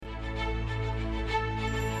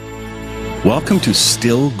Welcome to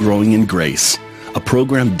Still Growing in Grace, a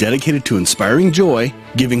program dedicated to inspiring joy,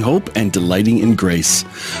 giving hope, and delighting in grace.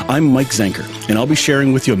 I'm Mike Zenker, and I'll be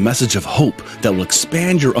sharing with you a message of hope that will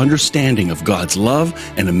expand your understanding of God's love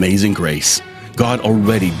and amazing grace. God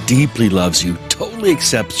already deeply loves you, totally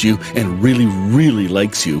accepts you, and really, really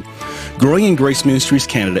likes you. Growing in Grace Ministries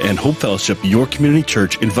Canada and Hope Fellowship, your community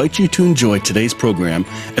church, invite you to enjoy today's program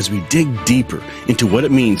as we dig deeper into what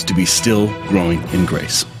it means to be still growing in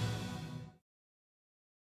grace.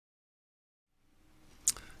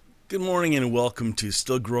 Good morning and welcome to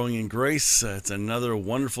Still Growing in Grace. It's another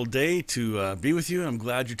wonderful day to be with you. I'm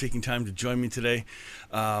glad you're taking time to join me today.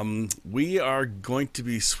 We are going to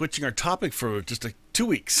be switching our topic for just 2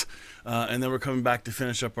 weeks, and then we're coming back to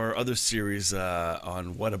finish up our other series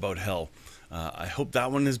on What About Hell. I hope that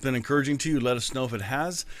one has been encouraging to you. Let us know if it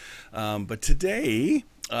has. But today,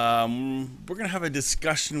 we're going to have a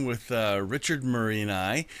discussion with Richard Murray and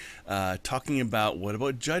I talking about what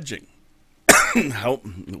about judging?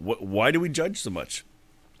 Why do we judge so much?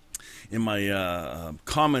 In my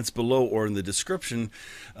comments below or in the description,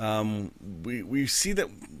 we see that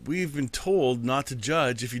we've been told not to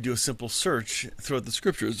judge if you do a simple search throughout the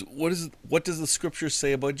scriptures. What does the scripture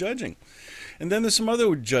say about judging? And then there's some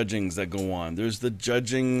other judgings that go on. There's the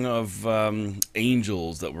judging of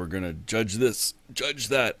angels, that we're going to judge this, judge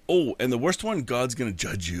that. Oh, and the worst one, God's going to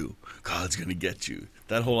judge you. God's going to get you.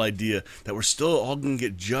 That whole idea that we're still all going to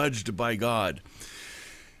get judged by God.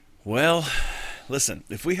 Well, listen,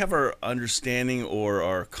 if we have our understanding or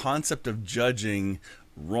our concept of judging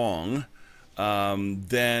wrong,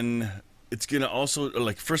 then it's going to also,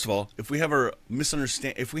 like, first of all, if we have a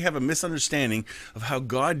misunderstanding of how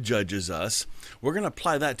God judges us, we're going to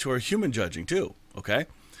apply that to our human judging too, okay?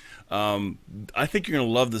 I think you're going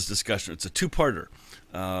to love this discussion. It's a two-parter.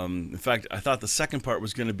 In fact, I thought the second part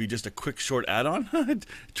was going to be just a quick, short add-on. It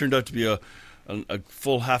turned out to be a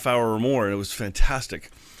full half hour or more, and it was fantastic.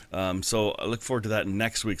 So I look forward to that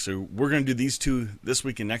next week. So we're going to do these two this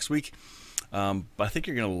week and next week, but I think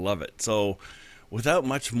you're going to love it. So without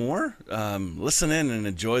much more, listen in and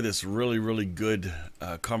enjoy this really, really good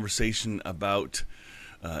conversation about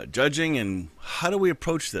judging and how do we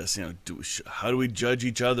approach this? How do we judge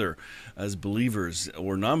each other as believers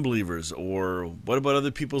or non-believers, or what about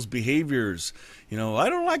other people's behaviors? I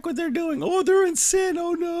don't like what they're doing. Oh, they're in sin.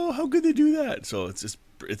 Oh no, how could they do that? So it's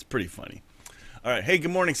pretty funny. All right, hey,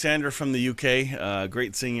 good morning, Sandra from the UK.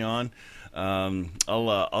 Great seeing you on.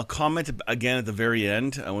 I'll comment again at the very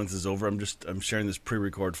end once this is over. I'm sharing this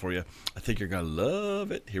pre-record for you. I think you're gonna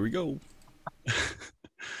love it. Here we go.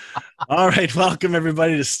 All right, welcome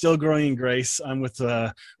everybody to Still Growing in Grace. I'm with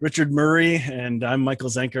Richard Murray, and I'm Michael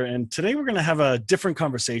Zenker, and today we're going to have a different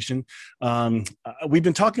conversation. We've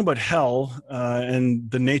been talking about hell and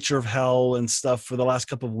the nature of hell and stuff for the last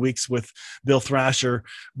couple of weeks with Bill Thrasher,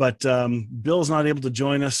 but Bill's not able to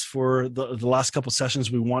join us for the last couple of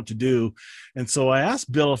sessions we want to do, and so I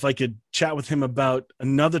asked Bill if I could chat with him about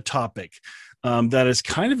another topic that is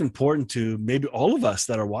kind of important to maybe all of us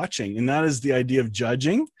that are watching. And that is the idea of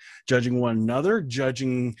judging one another,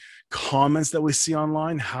 judging comments that we see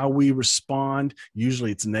online, how we respond.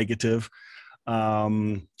 Usually it's negative,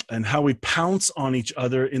 and how we pounce on each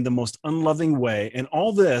other in the most unloving way. And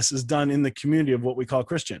all this is done in the community of what we call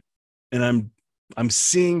Christian. And I'm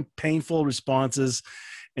seeing painful responses.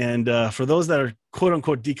 And for those that are quote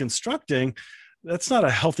unquote deconstructing, that's not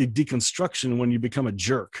a healthy deconstruction when you become a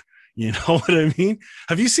jerk. You know what I mean?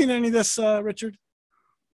 Have you seen any of this, Richard?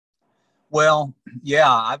 Well,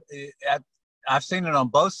 yeah, I've seen it on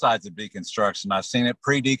both sides of deconstruction. I've seen it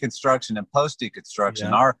pre-deconstruction and post-deconstruction.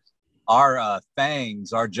 Yeah. Our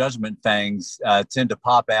fangs, our judgment fangs, tend to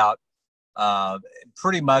pop out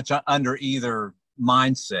pretty much under either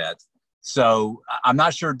mindset. So I'm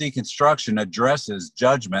not sure deconstruction addresses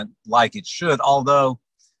judgment like it should. Although,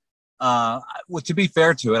 to be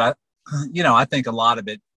fair to it, I think a lot of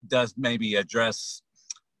it does maybe address,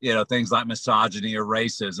 things like misogyny or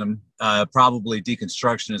racism. Probably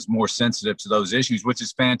deconstruction is more sensitive to those issues, which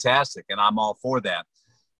is fantastic, and I'm all for that.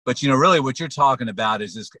 But, really what you're talking about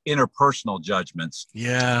is this interpersonal judgments.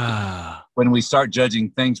 Yeah. When we start judging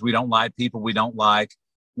things we don't like, people we don't like,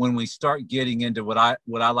 when we start getting into what I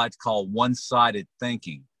like to call one-sided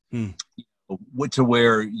thinking, to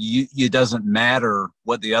where it doesn't matter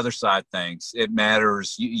what the other side thinks. It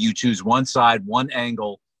matters. You choose one side, one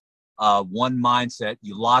angle, one mindset,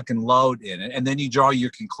 you lock and load in it, and then you draw your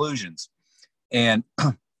conclusions. And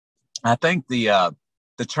I think the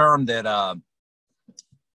term that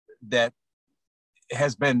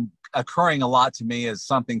has been occurring a lot to me is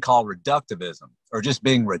something called reductivism, or just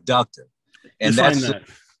being reductive. And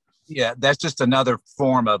Yeah, that's just another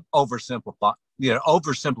form of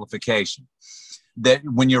oversimplification. That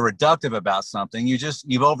when you're reductive about something, you've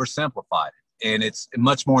oversimplified it, and it's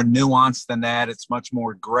much more nuanced than that. It's much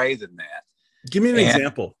more gray than that. Give me an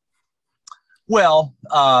example. Well,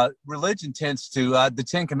 religion tends to the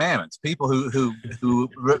Ten Commandments. People who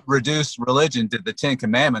reduce religion to the Ten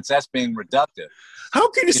Commandments, that's being reductive. How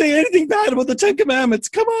can you say anything bad about the Ten Commandments?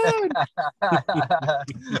 Come on.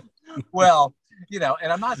 Well,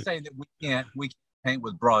 and I'm not saying that we can't paint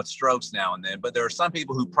with broad strokes now and then, but there are some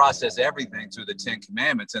people who process everything through the Ten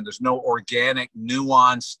Commandments, and there's no organic,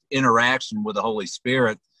 nuanced interaction with the Holy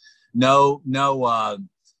Spirit. No,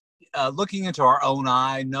 looking into our own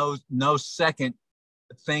eye, no second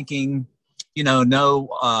thinking,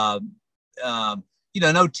 no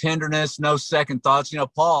tenderness, no second thoughts.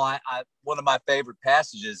 Paul, one of my favorite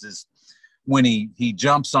passages is when he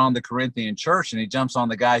jumps on the Corinthian church, and he jumps on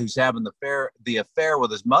the guy who's having the affair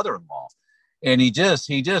with his mother-in-law. And he just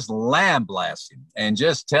lamblasts him and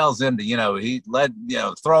just tells him to,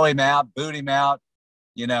 throw him out, boot him out,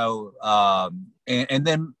 and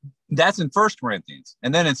then that's in 1 Corinthians.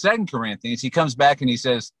 And then in 2 Corinthians, he comes back and he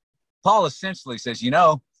says, Paul essentially says,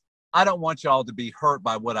 I don't want y'all to be hurt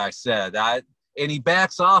by what I said. And he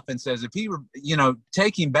backs off and says, if he,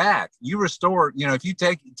 take him back, you restore, if you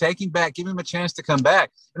take him back, give him a chance to come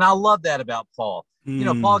back. And I love that about Paul.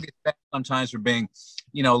 Paul gets back sometimes for being,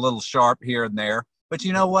 a little sharp here and there. But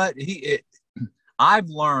you know what? I've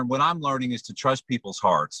learned, what I'm learning is to trust people's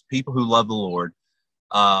hearts, people who love the Lord,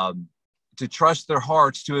 to trust their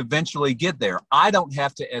hearts to eventually get there. I don't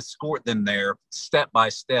have to escort them there step by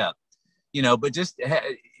step, but just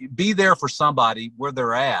be there for somebody where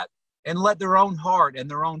they're at and let their own heart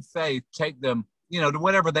and their own faith take them, to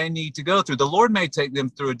whatever they need to go through. The Lord may take them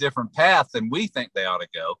through a different path than we think they ought to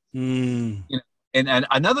go. And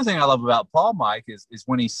another thing I love about Paul, Mike, is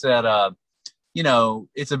when he said,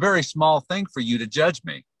 it's a very small thing for you to judge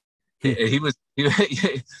me.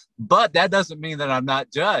 But that doesn't mean that I'm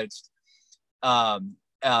not judged.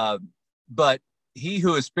 But he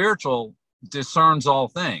who is spiritual discerns all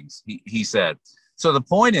things, he said. So the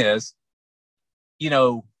point is,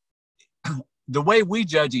 the way we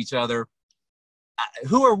judge each other,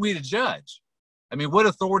 who are we to judge? I mean, what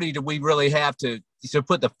authority do we really have to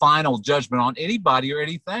put the final judgment on anybody or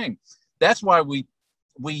anything? That's why we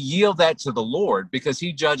yield that to the Lord, because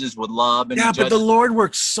he judges with love. And but the Lord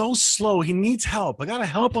works so slow. He needs help. I got to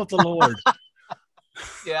help out the Lord.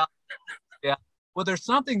 Yeah. Well, there's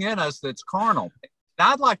something in us that's carnal. And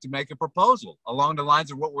I'd like to make a proposal along the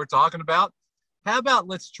lines of what we're talking about. How about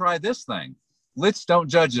let's try this thing? Let's don't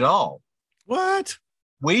judge at all. What?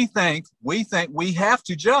 We think we have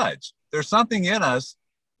to judge. There's something in us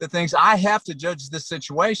that thinks I have to judge this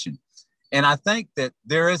situation. And I think that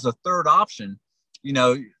there is a third option,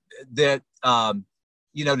 that, to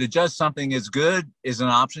judge something as good is an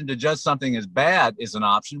option. To judge something as bad is an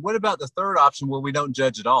option. What about the third option where we don't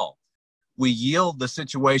judge at all? We yield the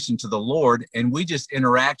situation to the Lord, and we just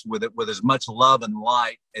interact with it with as much love and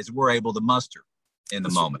light as we're able to muster in the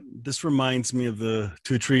moment. This reminds me of the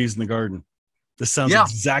two trees in the garden. This sounds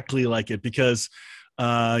exactly like it, because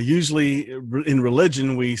usually in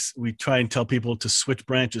religion, we try and tell people to switch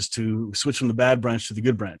branches, to switch from the bad branch to the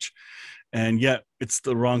good branch. And yet it's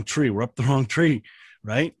the wrong tree. We're up the wrong tree,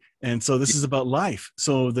 right? And so this is about life.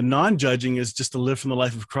 So the non-judging is just to live from the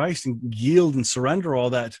life of Christ and yield and surrender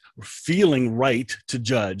all that feeling right to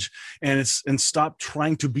judge, and stop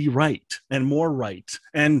trying to be right and more right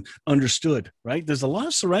and understood, right? There's a lot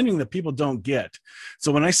of surrendering that people don't get.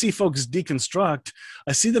 So when I see folks deconstruct,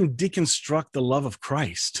 I see them deconstruct the love of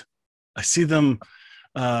Christ. I see them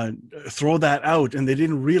throw that out, and they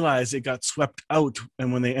didn't realize it got swept out.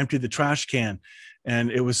 And when they emptied the trash can,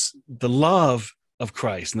 and it was the love of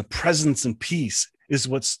Christ and the presence and peace is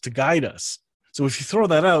what's to guide us. So if you throw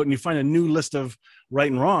that out and you find a new list of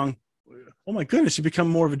right and wrong, oh my goodness, you become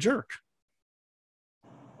more of a jerk.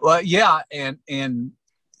 Well, yeah. And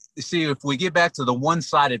see, if we get back to the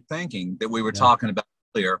one-sided thinking that we were talking about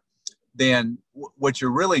earlier, then what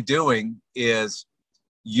you're really doing is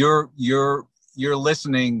you're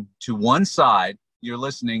listening to one side. You're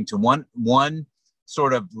listening to one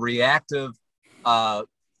sort of reactive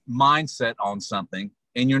mindset on something,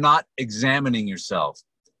 and you're not examining yourself.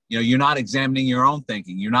 You're not examining your own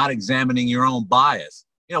thinking. You're not examining your own bias.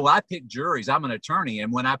 When I pick juries, I'm an attorney,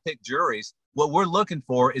 and when I pick juries, what we're looking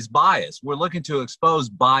for is bias. We're looking to expose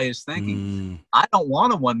biased thinking. I don't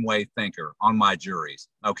want a one-way thinker on my juries,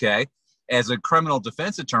 okay? As a criminal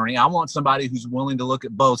defense attorney, I want somebody who's willing to look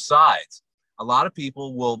at both sides. A lot of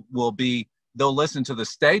people will be they'll listen to the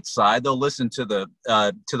state side, they'll listen to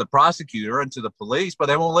the prosecutor and to the police, but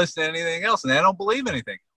they won't listen to anything else, and they don't believe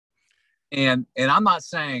anything. And I'm not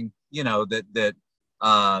saying, you know, that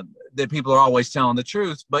people are always telling the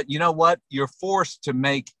truth, but you know what? You're forced to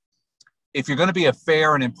make, if you're going to be a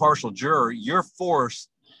fair and impartial juror, you're forced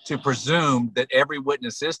to presume that every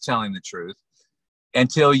witness is telling the truth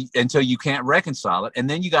until you can't reconcile it, and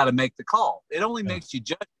then you got to make the call. It only makes you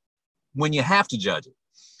judge when you have to judge it,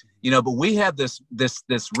 you know. But we have this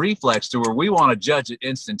reflex to where we want to judge it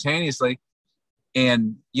instantaneously,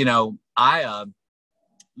 and you know,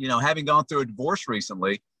 having gone through a divorce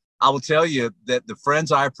recently, I will tell you that the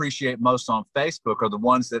friends I appreciate most on Facebook are the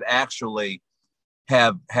ones that actually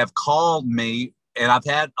have called me, and I've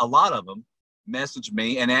had a lot of them message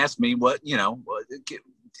me and ask me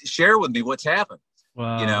share with me what's happened.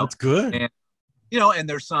 Wow, you know, that's good. And you know, and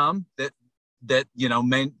there's some that you know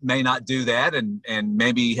may not do that, and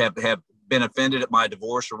maybe have been offended at my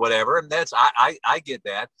divorce or whatever, and that's I get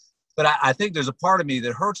that, but I think there's a part of me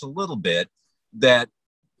that hurts a little bit that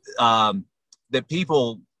that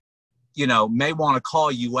people, you know, may want to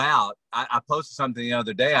call you out. I posted something the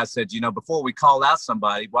other day. I said, you know, before we call out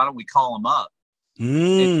somebody, why don't we call them up?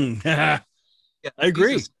 I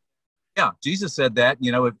agree. Jesus said that,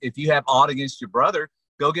 you know, if you have aught against your brother,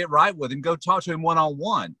 go get right with him, go talk to him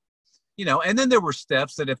one-on-one, you know. And then there were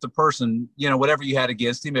steps that if the person, you know, whatever you had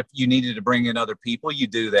against him, if you needed to bring in other people, you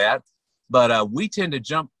do that. But we tend to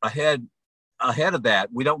jump ahead of that.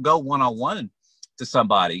 We don't go one-on-one to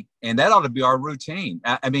somebody, and that ought to be our routine.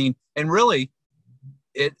 I mean, and really,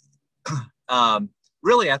 it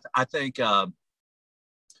really, I think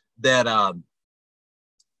that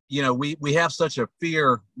you know, we have such a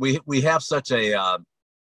fear. We have such a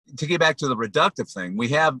to get back to the reductive thing. We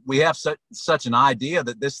have such an idea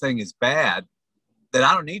that this thing is bad, that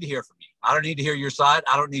I don't need to hear from you. I don't need to hear your side.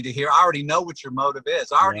 I don't need to hear. I already know what your motive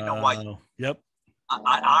is. I already know why. Yep.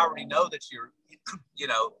 I already know that you're, you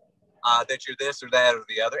know, that you're this or that or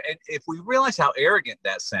the other. And if we realize how arrogant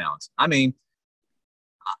that sounds, I mean,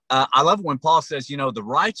 I love when Paul says, you know, the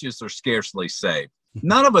righteous are scarcely saved.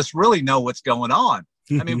 None of us really know what's going on.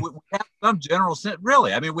 I mean, we have some general sense,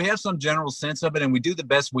 really. I mean, we have some general sense of it, and we do the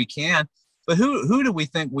best we can. But who do we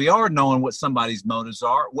think we are, knowing what somebody's motives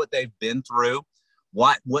are, what they've been through,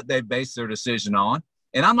 what they've based their decision on?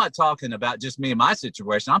 And I'm not talking about just me and my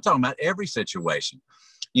situation. I'm talking about every situation,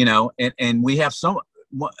 you know. And we have so,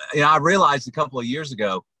 you know, I realized a couple of years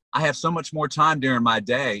ago, I have so much more time during my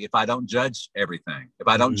day if I don't judge everything, if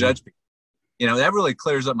I don't judge people. You know, that really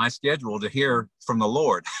clears up my schedule to hear from the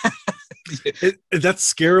Lord.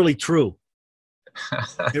 That's scarily true.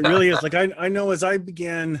 It really is. Like I know as I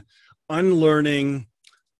began unlearning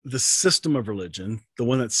the system of religion, the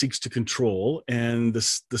one that seeks to control, and the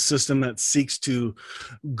system that seeks to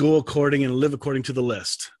go according and live according to the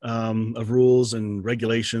list of rules and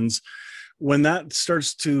regulations, when that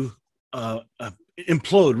starts to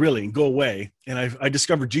implode really and go away, and I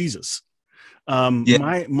discovered Jesus.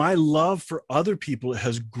 My love for other people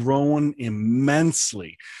has grown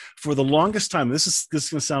immensely. For the longest time, this is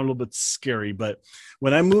going to sound a little bit scary, but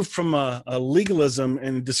when I moved from a legalism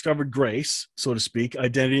and discovered grace, so to speak,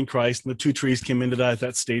 identity in Christ, and the two trees came into that at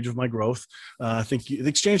that stage of my growth. I think the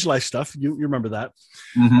exchange life stuff, you remember that.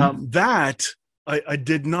 Mm-hmm. That I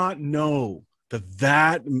did not know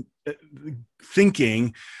that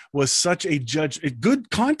thinking was such a good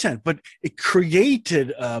content, but it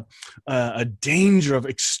created a danger of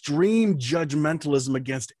extreme judgmentalism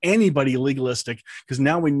against anybody legalistic, because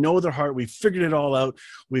now we know their heart, we've figured it all out,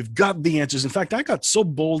 we've got the answers. In fact, I got so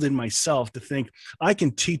bold in myself to think I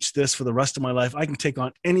can teach this for the rest of my life. I can take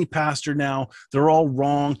on any pastor now. They're all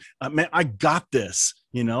wrong. Man, I got this,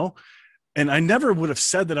 you know. And I never would have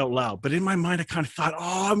said that out loud, but in my mind, I kind of thought,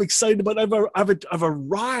 "Oh, I'm excited, but I've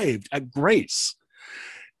arrived at grace."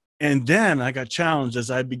 And then I got challenged as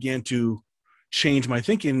I began to change my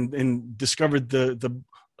thinking and discovered the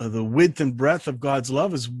width and breadth of God's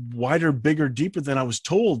love is wider, bigger, deeper than I was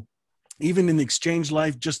told, even in the exchange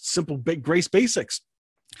life, just simple grace basics.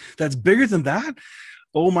 That's bigger than that.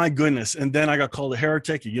 Oh my goodness. And then I got called a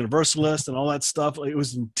heretic, a universalist, and all that stuff. It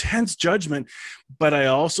was intense judgment, but I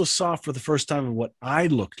also saw for the first time what I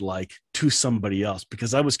looked like to somebody else,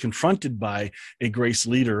 because I was confronted by a grace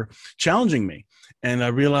leader challenging me. And I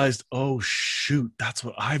realized, oh shoot, that's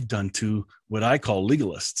what I've done to what I call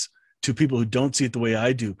legalists, to people who don't see it the way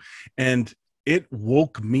I do. And it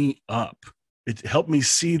woke me up. It helped me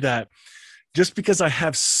see that just because I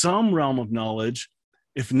have some realm of knowledge,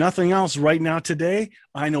 if nothing else right now today,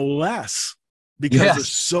 I know less because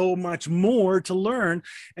there's so much more to learn.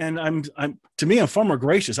 And I'm far more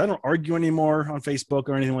gracious. I don't argue anymore on Facebook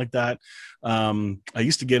or anything like that. I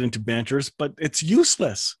used to get into banters, but it's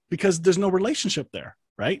useless because there's no relationship there,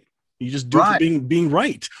 right? You just do it for being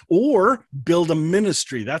right, or build a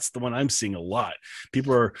ministry. That's the one I'm seeing a lot.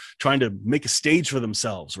 People are trying to make a stage for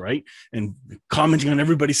themselves, right? And commenting on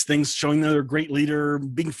everybody's things, showing that they're a great leader,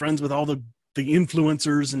 being friends with all the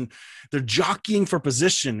influencers, and they're jockeying for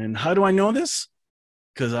position. And how do I know this?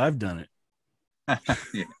 Because I've done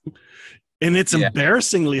it. And it's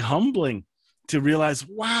embarrassingly humbling to realize,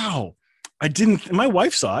 wow, my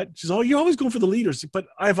wife saw it. She's, oh, you're always going for the leaders, but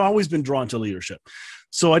I've always been drawn to leadership.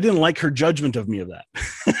 So I didn't like her judgment of me of that.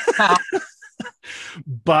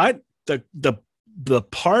 But the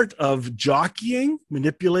part of jockeying,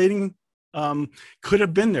 manipulating, could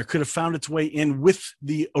have been there, could have found its way in with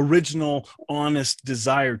the original honest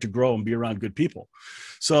desire to grow and be around good people.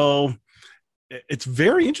 So it's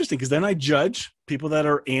very interesting, because then I judge people that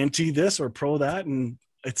are anti this or pro that, and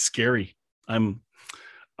it's scary. Go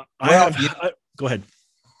ahead.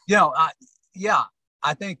 I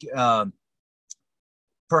think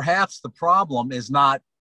perhaps the problem is not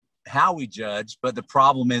how we judge, but the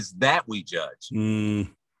problem is that we judge.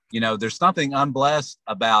 There's something unblessed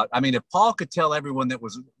about, if Paul could tell everyone that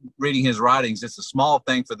was reading his writings, it's a small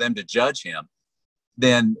thing for them to judge him,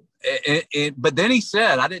 then but then he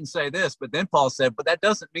said, I didn't say this, but then Paul said, but that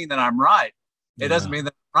doesn't mean that I'm right. It doesn't mean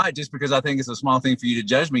that I'm right just because I think it's a small thing for you to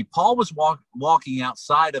judge me. Paul was walking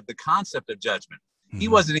outside of the concept of judgment. He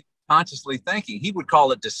wasn't even consciously thinking. He would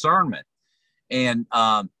call it discernment. And,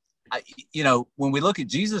 when we look at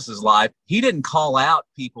Jesus's life, he didn't call out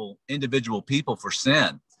individual people for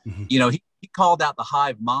sin. He called out the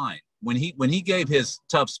hive mind. When he gave his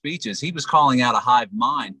tough speeches, he was calling out a hive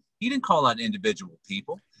mind. He didn't call out individual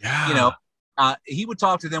people. He would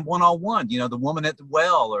talk to them one-on-one, the woman at the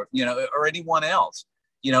well, or anyone else.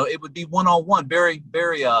 It would be one-on-one, very,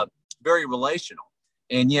 very, very relational.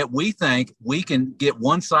 And yet we think we can get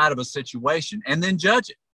one side of a situation and then judge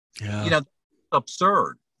it.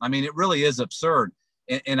 Absurd. It really is absurd.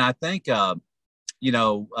 And I think, and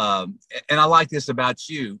I like this about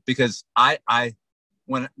you, because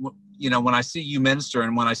when I see you minister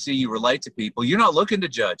and when I see you relate to people, you're not looking to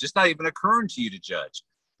judge. It's not even occurring to you to judge.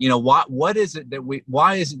 Why is it that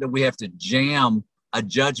we have to jam a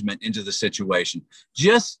judgment into the situation?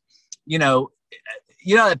 Just,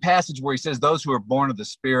 that passage where he says, those who are born of the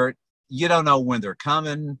Spirit, you don't know when they're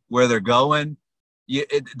coming, where they're going.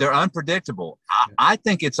 They're unpredictable. I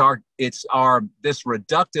think it's our this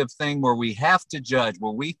reductive thing where we have to judge,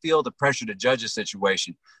 where we feel the pressure to judge a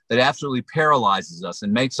situation that absolutely paralyzes us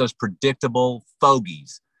and makes us predictable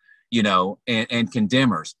fogies, and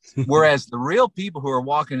condemners. Whereas the real people who are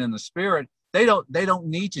walking in the Spirit, they don't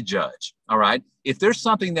need to judge. All right. If there's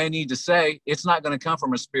something they need to say, it's not going to come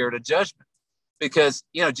from a spirit of judgment, because,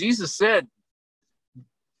 Jesus said,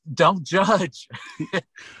 don't judge.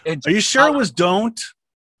 Are you sure it was don't?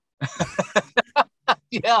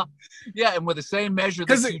 Yeah. And with the same measure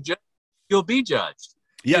that you judge, you'll be judged.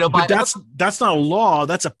 Yeah, but that's not a law.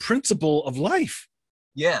 That's a principle of life.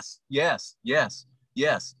 Yes.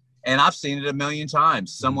 And I've seen it a million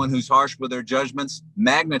times. Someone who's harsh with their judgments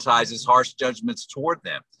magnetizes harsh judgments toward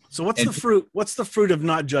them. So what's the fruit? What's the fruit of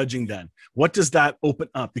not judging then? What does that open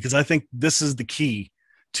up? Because I think this is the key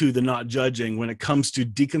to the not judging when it comes to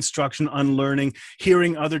deconstruction, unlearning,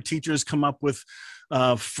 hearing other teachers come up with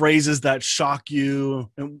phrases that shock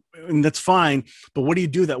you, and that's fine. But what do you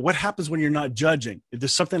do that? What happens when you're not judging? If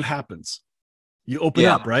there's something that happens, you open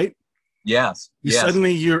up, right? Yes.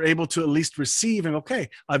 Suddenly you're able to at least receive, and okay,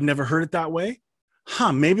 I've never heard it that way.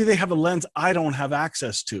 Maybe they have a lens I don't have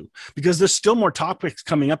access to, because there's still more topics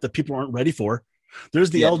coming up that people aren't ready for. There's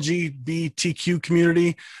the LGBTQ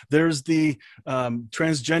community. There's the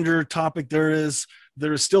transgender topic. There is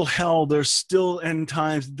still hell. There's still end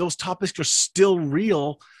times. Those topics are still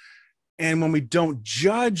real. And when we don't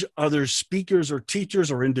judge other speakers or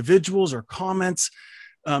teachers or individuals or comments,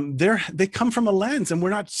 they come from a lens, and we're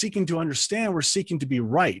not seeking to understand. We're seeking to be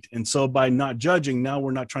right. And so by not judging, now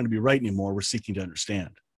we're not trying to be right anymore. We're seeking to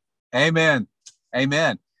understand. Amen.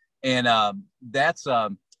 And that's,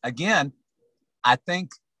 again, I think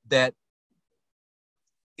that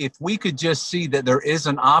if we could just see that there is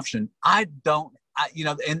an option, and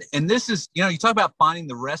this is, you talk about finding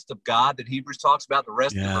the rest of God that Hebrews talks about, the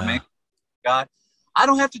rest of the remaining God. I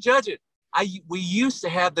don't have to judge it. We used to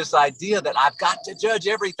have this idea that I've got to judge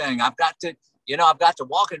everything. I've got to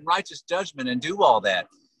walk in righteous judgment and do all that.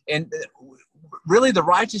 And really the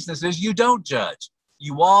righteousness is you don't judge.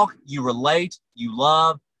 You walk, you relate, you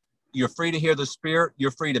love, You're free to hear the Spirit.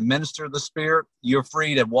 You're free to minister the Spirit. You're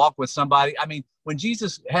free to walk with somebody. I mean, when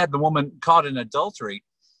Jesus had the woman caught in adultery,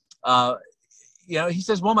 he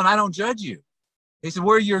says, "Woman, I don't judge you." He said,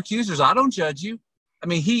 "Where are your accusers? I don't judge you." I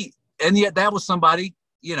mean, and yet that was somebody,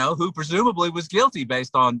 who presumably was guilty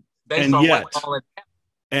based on what all had happened.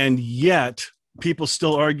 And yet people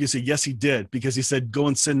still argue, say, yes, he did, because he said, "Go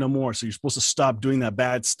and sin no more." So you're supposed to stop doing that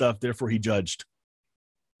bad stuff. Therefore, he judged.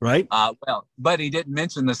 Right? But he didn't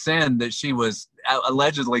mention the sin that she was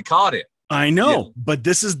allegedly caught in. I know, but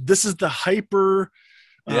this is the hyper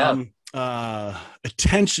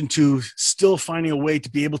attention to still finding a way to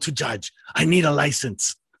be able to judge. I need a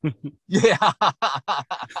license. Yeah.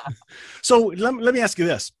 So let me ask you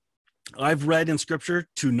this. I've read in Scripture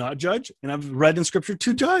to not judge, and I've read in Scripture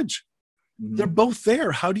to judge. Mm-hmm. They're both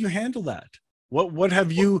there. How do you handle that?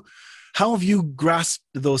 How have you grasped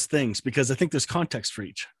those things? Because I think there's context for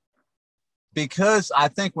each. Because I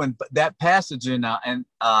think when that passage I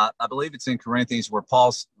believe it's in Corinthians where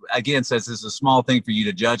Paul again says, "It's a small thing for you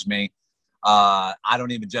to judge me. I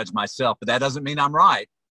don't even judge myself, but that doesn't mean I'm right,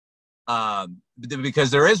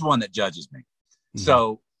 because there is one that judges me." Mm-hmm.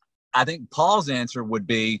 So I think Paul's answer would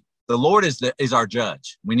be, the Lord is our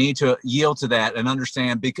judge. We need to yield to that and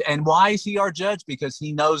understand. And why is he our judge? Because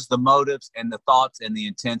he knows the motives and the thoughts and the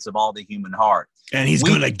intents of all the human heart. And he's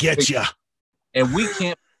going to get you. And we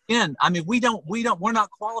can't. I mean, we're not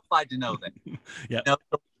qualified to know that. Yeah.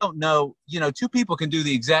 We don't know, two people can do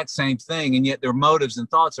the exact same thing, and yet their motives and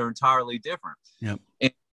thoughts are entirely different. Yep.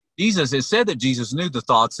 And it said that Jesus knew the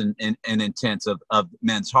thoughts and intents of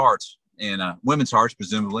men's hearts and women's hearts,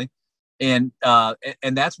 presumably. And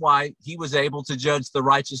that's why he was able to judge the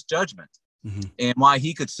righteous judgment. Mm-hmm. And why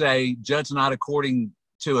he could say, "Judge not according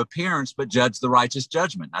to appearance, but judge the righteous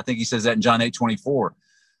judgment." I think he says that in John 8:24.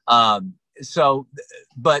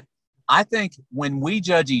 But I think when we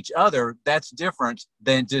judge each other, that's different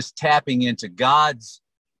than just tapping into God's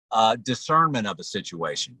discernment of a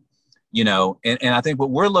situation, and I think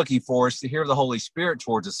what we're looking for is to hear the Holy Spirit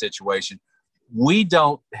towards a situation. We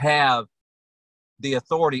don't have the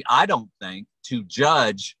authority, I don't think, to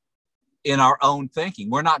judge in our own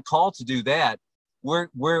thinking. We're not called to do that.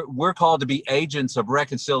 We're called to be agents of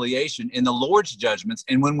reconciliation in the Lord's judgments.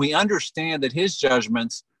 And when we understand that his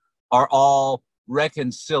judgments are all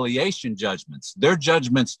reconciliation judgments, they're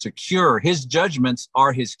judgments to cure. His judgments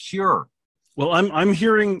are his cure. Well, I'm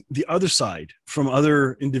hearing the other side from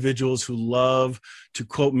other individuals who love to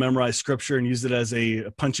quote, memorize Scripture and use it as a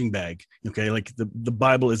punching bag. Okay, like the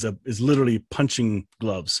Bible is literally punching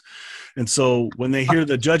gloves, and so when they hear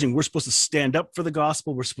the judging, we're supposed to stand up for the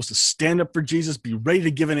gospel. We're supposed to stand up for Jesus, be ready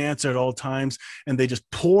to give an answer at all times, and they just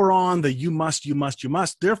pour on the you must.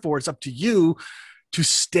 Therefore, it's up to you to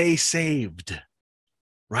stay saved,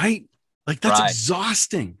 right? Like that's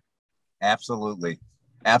exhausting. Absolutely.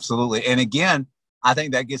 And again, I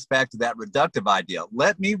think that gets back to that reductive idea.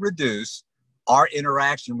 Let me reduce our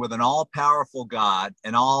interaction with an all-powerful God,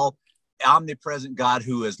 an all-omnipresent God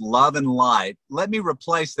who is love and light. Let me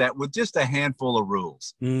replace that with just a handful of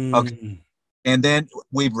rules. Okay. And then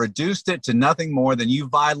we've reduced it to nothing more than you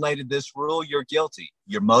violated this rule, you're guilty.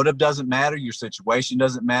 Your motive doesn't matter. Your situation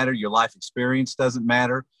doesn't matter. Your life experience doesn't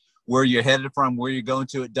matter. Where you're headed from, where you're going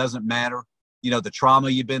to, it doesn't matter. The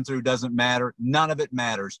trauma you've been through doesn't matter. None of it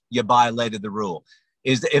matters. You violated the rule.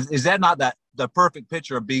 Is that not the perfect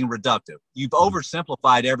picture of being reductive? You've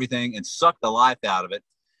oversimplified everything and sucked the life out of it.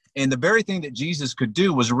 And the very thing that Jesus could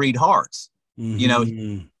do was read hearts,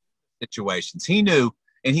 situations. He knew,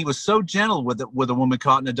 and he was so gentle with a woman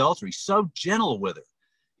caught in adultery, so gentle with her,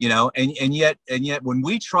 and yet when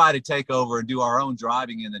we try to take over and do our own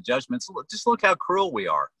driving in the judgments, just look how cruel we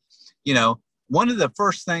are. One of the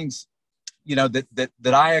first things,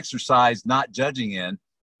 that I exercised not judging in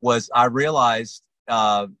was I realized,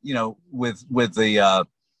 with the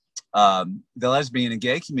lesbian and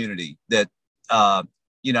gay community that, I'm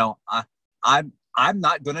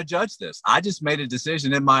not going to judge this. I just made a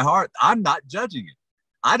decision in my heart. I'm not judging it.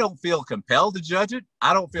 I don't feel compelled to judge it.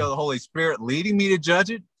 I don't feel the Holy Spirit leading me to judge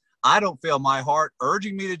it. I don't feel my heart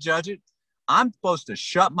urging me to judge it. I'm supposed to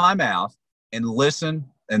shut my mouth and listen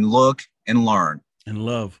and look and learn. And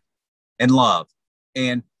love.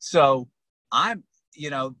 And so I'm,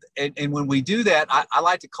 and when we do that, I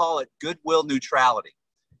like to call it goodwill neutrality.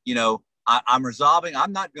 I'm resolving,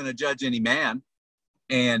 I'm not going to judge any man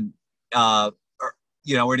and, or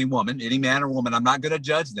any woman, any man or woman, I'm not going to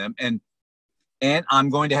judge them. And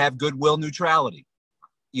I'm going to have goodwill neutrality.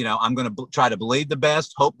 I'm going to try to believe the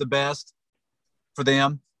best, hope the best for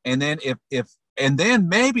them. And then and then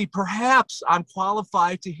maybe perhaps I'm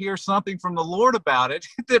qualified to hear something from the Lord about it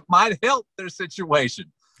that might help their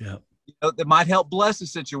situation. Yeah. That might help bless the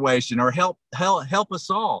situation or help us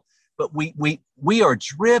all. But we are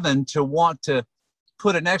driven to want to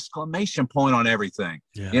put an exclamation point on everything.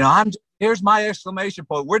 Yeah. Here's my exclamation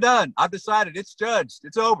point. We're done. I've decided, it's judged.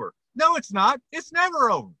 It's over. No, it's not. It's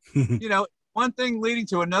never over. One thing leading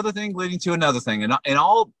to another thing, leading to another thing. And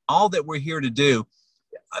all that we're here to do,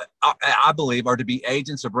 I believe, are to be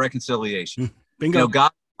agents of reconciliation. Bingo.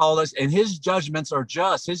 God called us, and his judgments are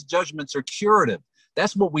just. His judgments are curative.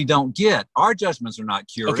 That's what we don't get. Our judgments are not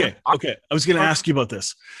curative. Okay. I was going to ask you about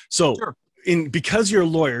this. So sure. Because you're a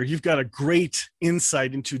lawyer, you've got a great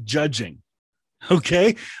insight into judging.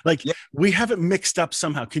 Okay. We have it mixed up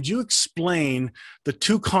somehow. Could you explain the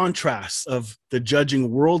two contrasts of the judging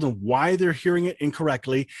world and why they're hearing it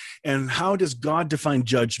incorrectly? And how does God define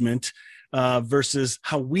judgment versus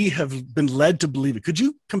how we have been led to believe it? Could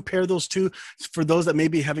you compare those two for those that may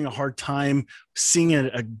be having a hard time seeing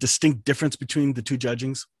a distinct difference between the two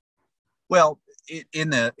judgings? Well, in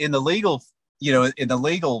the legal, in the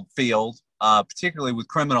legal field, particularly with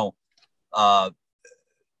criminal,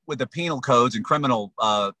 with the penal codes and criminal,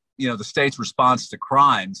 the state's response to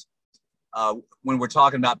crimes, when we're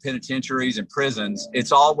talking about penitentiaries and prisons,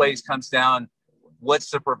 it's always comes down, what's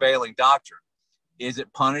the prevailing doctrine? Is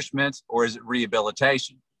it punishment or is it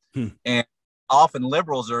rehabilitation? And often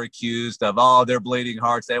liberals are accused of, they're bleeding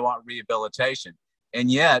hearts, they want rehabilitation.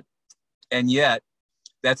 And yet,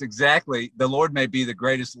 that's exactly, the Lord may be the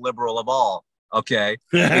greatest liberal of all, okay?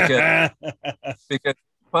 Because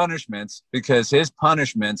his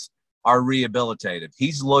punishments are rehabilitative.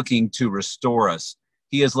 He's looking to restore us.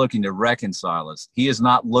 He is looking to reconcile us. He is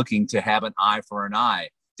not looking to have an eye for an eye.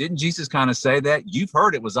 Didn't Jesus kind of say that? You've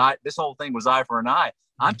heard it was this whole thing was eye for an eye.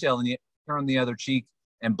 I'm telling you, turn the other cheek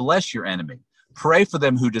and bless your enemy. Pray for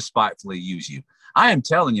them who despitefully use you. I am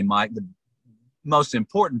telling you, Mike, the most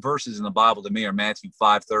important verses in the Bible to me are Matthew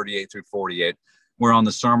 5:38 through 48. We're on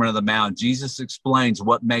the Sermon on the Mount. Jesus explains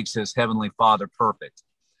what makes his heavenly Father perfect.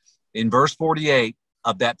 In verse 48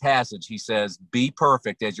 of that passage, he says, be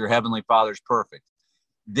perfect as your heavenly Father is perfect.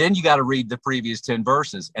 Then you got to read the previous 10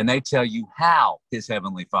 verses, and they tell you how his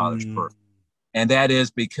heavenly Father is perfect. And that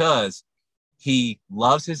is because he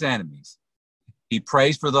loves his enemies. He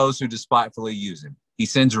prays for those who despitefully use him. He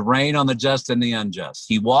sends rain on the just and the unjust.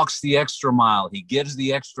 He walks the extra mile. He gives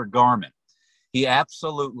the extra garment. He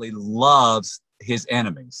absolutely loves his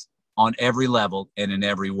enemies on every level and in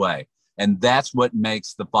every way. And that's what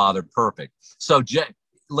makes the Father perfect. So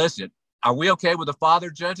listen, are we okay with the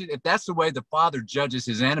Father judging? If that's the way the Father judges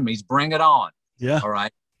his enemies, bring it on. Yeah. All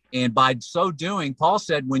right. And by so doing, Paul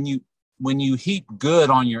said, when you heap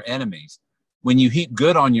good on your enemies,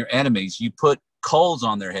 you put coals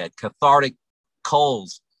on their head, cathartic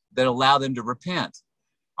coals that allow them to repent.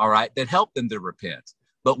 All right. That help them to repent.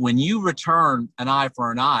 But when you return an eye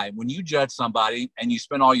for an eye, when you judge somebody and you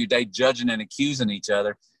spend all your day judging and accusing each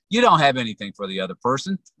other, you don't have anything for the other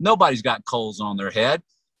person. Nobody's got coals on their head.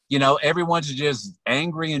 Everyone's just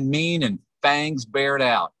angry and mean and fangs bared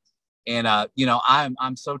out. And,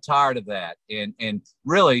 I'm so tired of that. And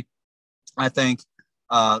really, I think,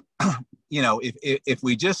 if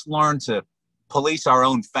we just learn to police our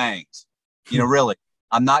own fangs, really,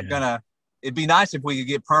 I'm not gonna, it'd be nice if we could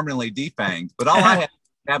get permanently defanged, but all I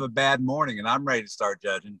have a bad morning and I'm ready to start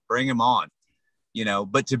judging, bring him on,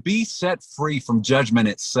 but to be set free from judgment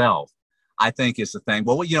itself, I think is the thing.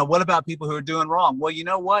 Well, what about people who are doing wrong? Well, you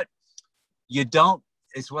know what?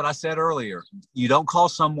 It's what I said earlier. You don't call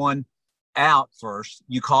someone out first.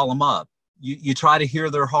 You call them up. You try to hear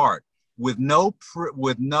their heart with no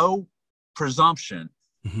presumption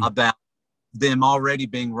about them already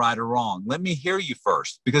being right or wrong. Let me hear you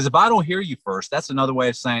first, because if I don't hear you first, that's another way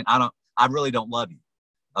of saying I really don't love you.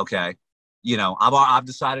 Okay. I've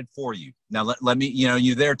decided for you. Now let me,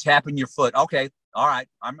 you're there tapping your foot. Okay. All right.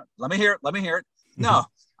 Let me hear it. No,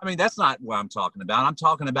 that's not what I'm talking about. I'm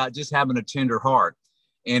talking about just having a tender heart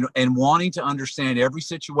and wanting to understand every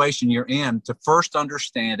situation you're in, to first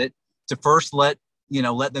understand it, to first let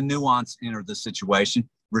the nuance enter the situation,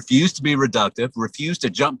 refuse to be reductive, refuse to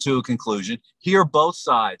jump to a conclusion, hear both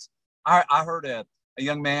sides. I heard a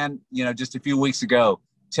young man, just a few weeks ago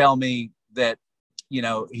tell me that,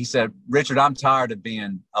 he said, Richard, I'm tired of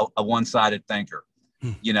being a one-sided thinker.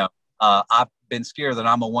 I've been scared that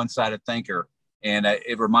I'm a one-sided thinker. And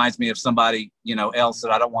it reminds me of somebody, else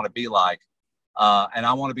that I don't want to be like. And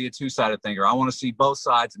I want to be a two-sided thinker. I want to see both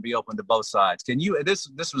sides and be open to both sides. This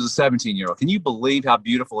was a 17-year-old. Can you believe how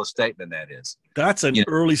beautiful a statement that is? That's an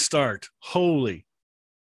early start. Holy.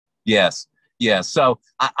 Yes. So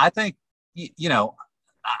I think,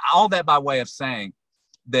 all that by way of saying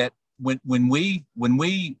that when we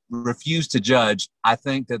refuse to judge, I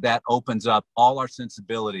think that opens up all our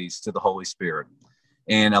sensibilities to the Holy Spirit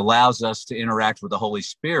and allows us to interact with the Holy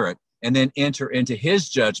Spirit and then enter into his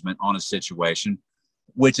judgment on a situation,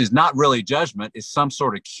 which is not really judgment. It's some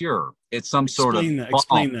sort of cure. It's some sort of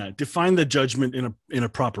explain that. Define the judgment in a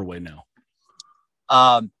proper way now.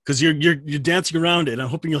 Because you're dancing around it. I'm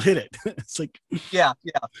hoping you'll hit it. It's like yeah.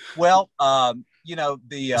 Well,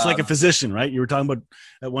 it's like a physician, right? You were talking about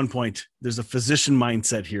at one point. There's a physician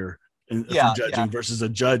mindset here in judging versus a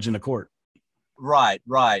judge in a court. Right.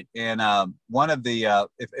 And one of the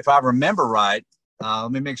if I remember right,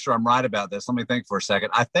 let me make sure I'm right about this. Let me think for a second.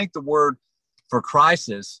 I think the word for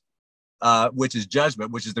crisis, which is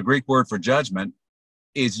judgment, which is the Greek word for judgment,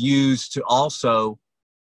 is used to also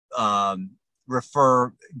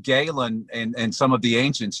refer. Galen and some of the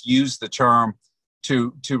ancients use the term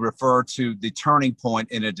to refer to the turning point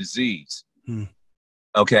in a disease.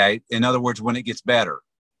 Okay. In other words, when it gets better,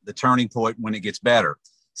 the turning point when it gets better.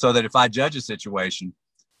 So that if I judge a situation,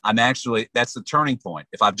 that's the turning point.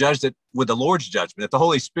 If I've judged it with the Lord's judgment,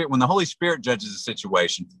 when the Holy Spirit judges a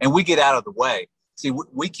situation and we get out of the way, see,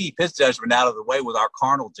 we keep his judgment out of the way with our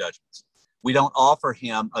carnal judgments. We don't offer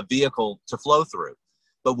him a vehicle to flow through.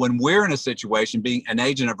 But when we're in a situation, being an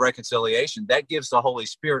agent of reconciliation, that gives the Holy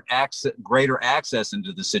Spirit greater access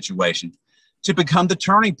into the situation to become the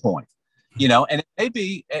turning point. And it may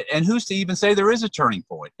be, and who's to even say there is a turning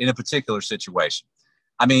point in a particular situation?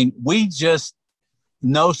 I mean, we just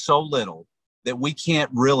know so little that we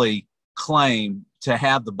can't really claim to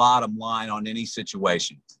have the bottom line on any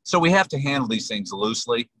situation. So we have to handle these things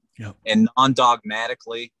loosely and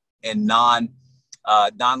non-dogmatically and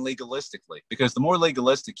non-legalistically, because the more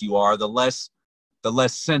legalistic you are, the less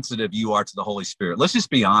sensitive you are to the Holy Spirit. Let's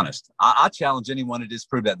just be honest. I challenge anyone to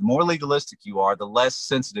disprove that. The more legalistic you are, the less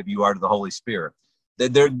sensitive you are to the Holy Spirit.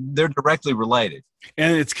 They're directly related.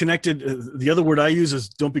 And it's connected. The other word I use is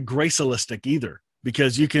don't be gracialistic either,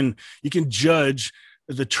 because you can judge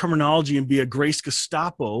the terminology and be a grace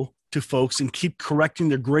Gestapo to folks and keep correcting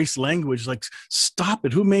their grace language. Like, stop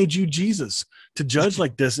it. Who made you Jesus to judge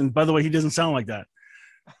like this? And by the way, he doesn't sound like that,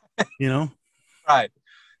 Right.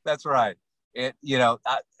 That's right.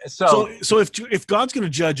 So if God's going to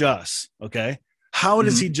judge us, okay, how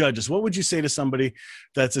does he judge us? What would you say to somebody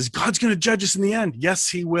that says God's going to judge us in the end? Yes,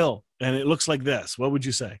 he will. And it looks like this. What would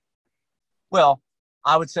you say? Well,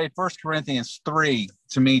 I would say 1 Corinthians 3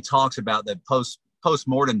 to me talks about the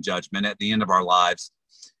post-mortem judgment at the end of our lives.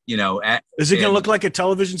 Is it going to look like a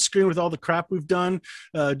television screen with all the crap we've done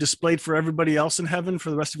displayed for everybody else in heaven for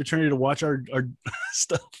the rest of eternity to watch our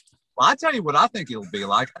stuff? Well, I tell you what I think it'll be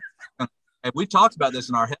like. And we talked about this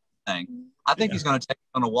in our heaven thing. I think he's going to take us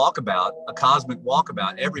on a cosmic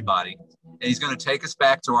walkabout, everybody, and he's going to take us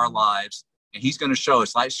back to our lives, and he's going to show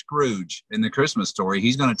us, like Scrooge in the Christmas story.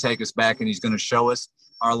 He's going to take us back, and he's going to show us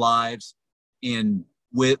our lives from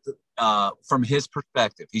his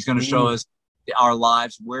perspective. He's going to show us our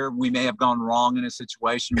lives where we may have gone wrong in a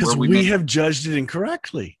situation because we have judged it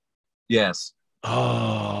incorrectly. Yes.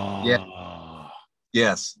 Oh. Yeah.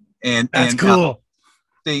 Yes. And that's cool.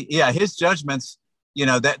 His judgments.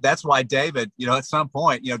 That's why David. At some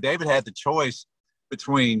point, David had the choice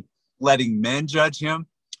between letting men judge him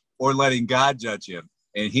or letting God judge him,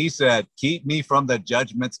 and he said, "Keep me from the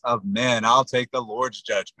judgments of men. I'll take the Lord's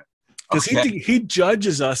judgment." Because he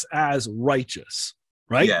judges us as righteous.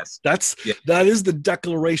 Right? Yes. That is the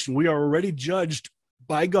declaration. We are already judged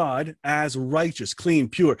by God as righteous, clean,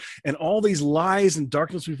 pure. And all these lies and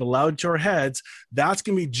darkness we've allowed to our heads, that's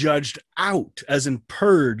going to be judged out, as in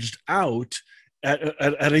purged out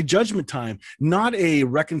at a judgment time. Not a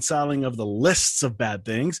reconciling of the lists of bad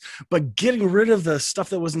things, but getting rid of the stuff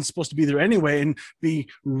that wasn't supposed to be there anyway and be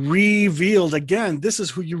revealed again. This is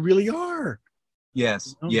who you really are.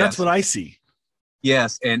 Yes. That's what I see.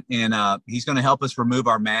 Yes, and he's going to help us remove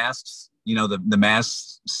our masks, the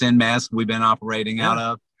mask, sin mask we've been operating out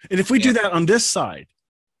of. And if we do that on this side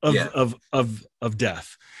of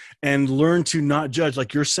death and learn to not judge,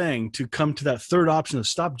 like you're saying, to come to that third option of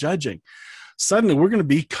stop judging, suddenly we're going to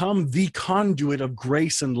become the conduit of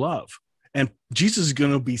grace and love. And Jesus is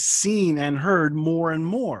going to be seen and heard more and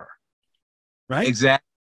more. Right? Exactly.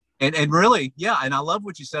 And really, and I love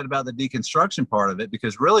what you said about the deconstruction part of it,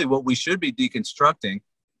 because really what we should be deconstructing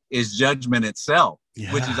is judgment itself,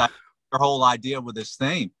 which is our whole idea with this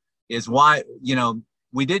theme, is why,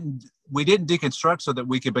 we didn't deconstruct so that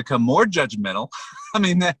we could become more judgmental. I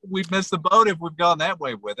mean, we've missed the boat if we've gone that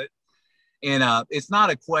way with it. And it's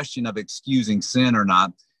not a question of excusing sin or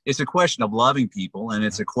not. It's a question of loving people, and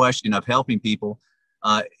it's a question of helping people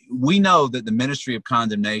We know that the ministry of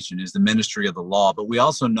condemnation is the ministry of the law, but we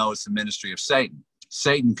also know it's the ministry of Satan.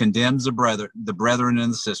 Satan condemns the brethren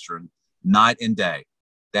and the sister night and day.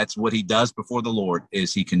 That's what he does before the Lord,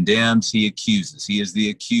 is he condemns, he accuses. He is the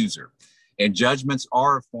accuser. And judgments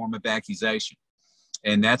are a form of accusation.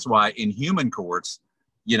 And that's why in human courts,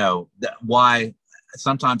 why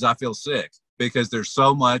sometimes I feel sick, because there's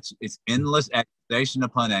so much, it's endless accusation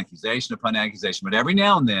upon accusation upon accusation. But every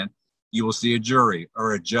now and then you will see a jury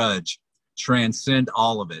or a judge transcend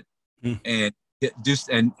all of it. And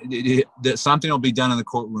something will be done in the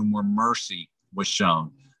courtroom where mercy was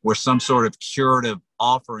shown, where some sort of curative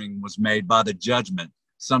offering was made by the judgment,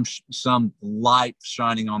 some light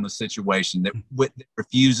shining on the situation that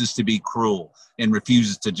refuses to be cruel and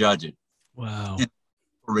refuses to judge it. Wow. And,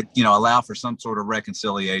 allow for some sort of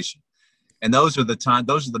reconciliation. And those are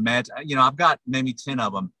the magic, I've got maybe 10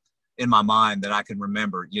 of them in my mind that I can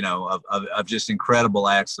remember, of just incredible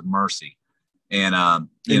acts of mercy. And,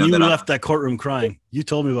 you left that courtroom crying. You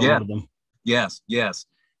told me about one of them. Yes.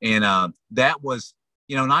 And that was,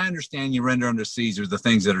 and I understand you render unto Caesar the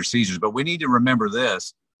things that are Caesar's, but we need to remember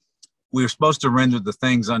this. We're supposed to render the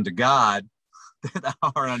things unto God that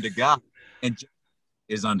are unto God, and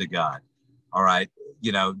is unto God. All right.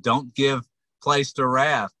 Don't give place to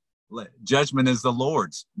wrath. Judgment is the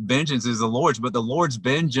Lord's. Vengeance is the Lord's, but the Lord's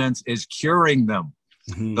vengeance is curing them.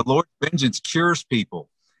 Mm-hmm. The Lord's vengeance cures people.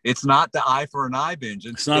 It's not the eye for an eye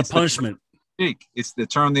vengeance. It's not punishment. It's the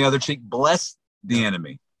turn the other cheek, bless the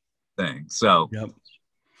enemy thing. So, yep.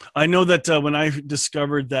 I know that when I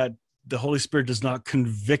discovered that the Holy Spirit does not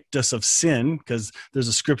convict us of sin, because there's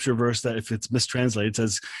a scripture verse that if it's mistranslated, it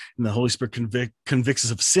says, and the Holy Spirit convicts us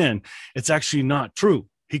of sin. It's actually not true.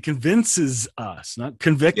 He convinces us, not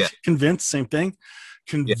convict, convince, same thing.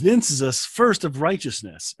 Convinces us first of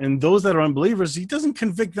righteousness. And those that are unbelievers, he doesn't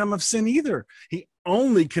convict them of sin either. He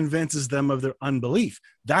only convinces them of their unbelief.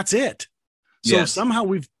 That's it. So somehow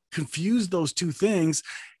we've confused those two things,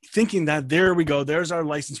 thinking that there we go, there's our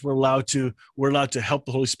license. We're allowed to help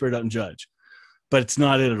the Holy Spirit out and judge, but it's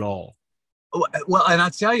not it at all. Well, and I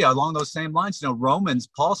tell you, along those same lines,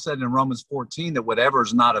 Paul said in Romans 14 that whatever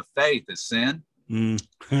is not of faith is sin. Mind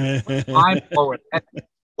blower.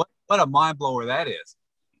 What a mind blower that is,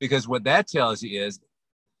 because what that tells you is,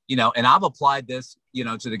 and I've applied this,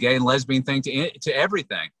 to the gay and lesbian thing, to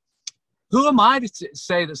everything. Who am I to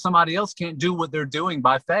say that somebody else can't do what they're doing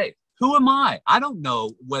by faith? Who am I? I don't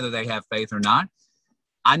know whether they have faith or not.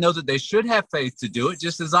 I know that they should have faith to do it,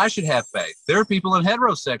 just as I should have faith. There are people in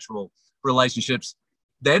heterosexual relationships.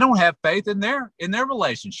 They don't have faith in their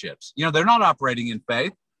relationships. They're not operating in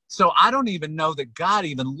faith. So I don't even know that God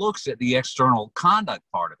even looks at the external conduct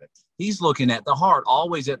part of it. He's looking at the heart,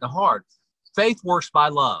 always at the heart. Faith works by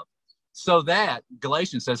love. So that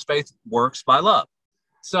Galatians says faith works by love.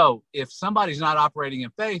 So if somebody's not operating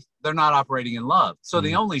in faith, they're not operating in love. So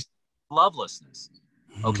the only lovelessness.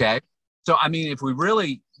 Okay. So, if we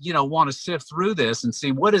really, want to sift through this and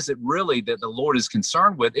see what is it really that the Lord is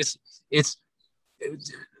concerned with, it's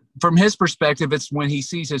from his perspective, it's when he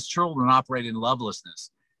sees his children operate in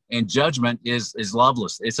lovelessness, and judgment is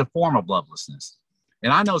loveless. It's a form of lovelessness.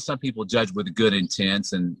 And I know some people judge with good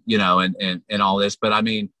intents and all this, but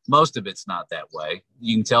most of it's not that way.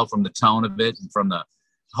 You can tell from the tone of it and from the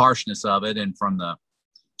harshness of it and from the,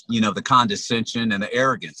 the condescension and the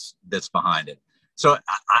arrogance that's behind it. So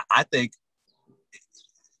I think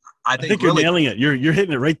you're really nailing it. You're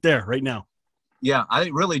hitting it right there, right now. Yeah. I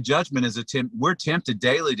think really judgment is we're tempted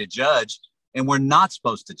daily to judge, and we're not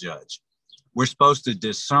supposed to judge. We're supposed to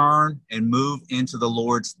discern and move into the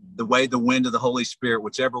the wind of the Holy Spirit,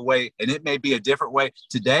 whichever way. And it may be a different way.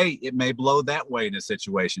 Today, it may blow that way in a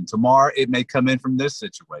situation. Tomorrow, it may come in from this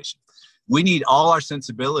situation. We need all our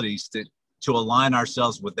sensibilities to align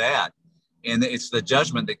ourselves with that. And it's the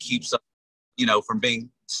judgment that keeps us, from being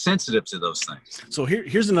sensitive to those things. So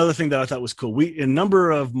here's another thing that I thought was cool. A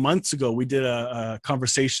number of months ago, we did a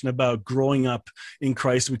conversation about growing up in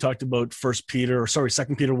Christ. We talked about 2 Peter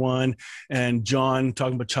 1, and John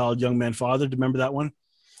talking about child, young man, father. Do you remember that one?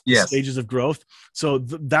 Yes. Stages of growth. So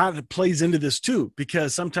that plays into this too,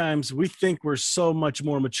 because sometimes we think we're so much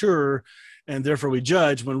more mature and therefore we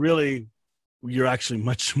judge, when really you're actually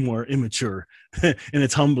much more immature, and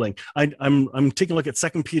it's humbling. I'm taking a look at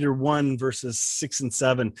 2 Peter 1 verses 6 and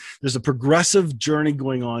 7. There's a progressive journey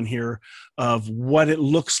going on here of what it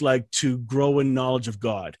looks like to grow in knowledge of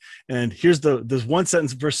God. And there's one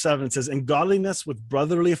sentence, verse 7, it says, "And godliness with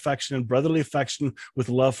brotherly affection, and brotherly affection with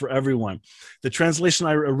love for everyone." The translation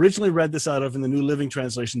I originally read this out of in the New Living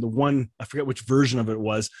Translation, the one, I forget which version of it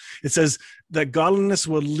was, it says that godliness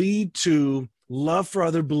will lead to love for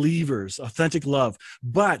other believers, authentic love.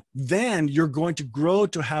 But then you're going to grow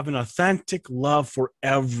to have an authentic love for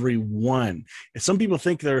everyone. And some people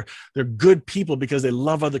think they're good people because they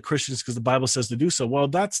love other Christians because the Bible says to do so. Well,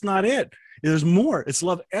 that's not it. There's more. It's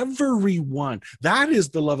love everyone. That is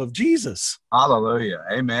the love of Jesus. Hallelujah.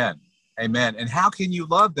 Amen. Amen. And how can you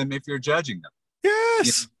love them if you're judging them?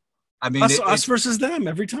 Yes. I mean, us versus them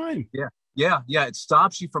every time. Yeah. Yeah. It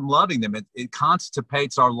stops you from loving them. It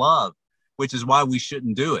constipates our love, which is why we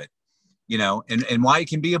shouldn't do it, and why it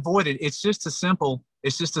can be avoided. It's just a simple,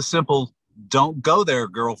 don't go there,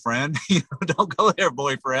 girlfriend. Don't go there,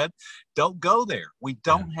 boyfriend. Don't go there. We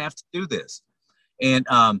don't have to do this. And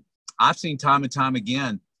I've seen time and time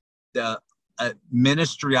again, the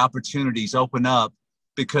ministry opportunities open up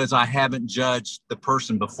because I haven't judged the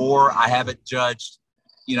person before. I haven't judged,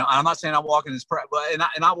 I'm not saying I'm walking this,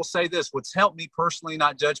 and I will say this, what's helped me personally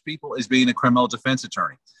not judge people is being a criminal defense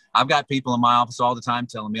attorney. I've got people in my office all the time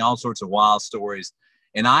telling me all sorts of wild stories,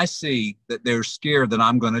 and I see that they're scared that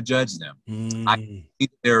I'm going to judge them.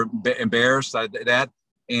 They're embarrassed that,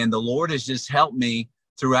 and the Lord has just helped me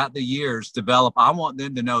throughout the years develop. I want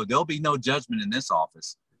them to know there'll be no judgment in this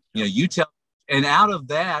office. You tell, and out of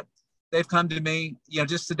that, they've come to me,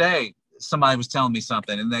 just today, somebody was telling me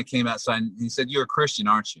something and they came outside and he said, "You're a Christian,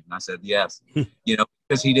 aren't you?" And I said, "Yes,"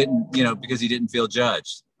 because he didn't feel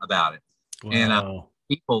judged about it. Wow. And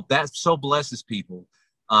people, that so blesses people,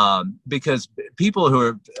 because people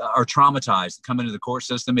who are traumatized come into the court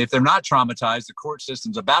system. If they're not traumatized, the court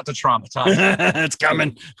system's about to traumatize them. It's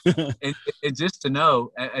coming. and just to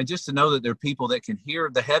know that there are people that can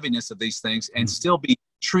hear the heaviness of these things and still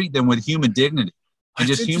treat them with human dignity and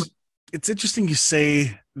just human. It's interesting you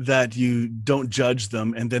say that you don't judge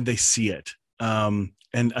them and then they see it.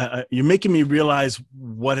 And you're making me realize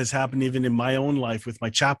what has happened even in my own life with my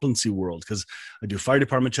chaplaincy world, because I do fire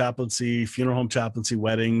department chaplaincy, funeral home chaplaincy,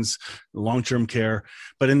 weddings, long-term care.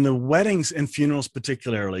 But in the weddings and funerals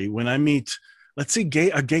particularly, when I meet, let's say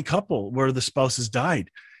a gay couple where the spouse has died,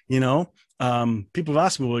 people have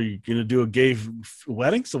asked me, well, you're going to do a gay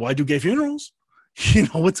wedding, so why do gay funerals?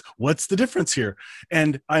 What's the difference here?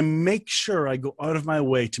 And I make sure I go out of my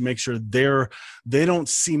way to make sure they don't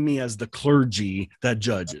see me as the clergy that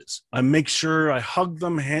judges. I make sure I hug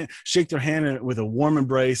them, shake their hand with a warm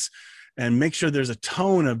embrace, and make sure there's a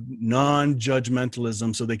tone of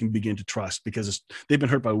non-judgmentalism so they can begin to trust, because they've been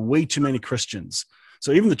hurt by way too many Christians.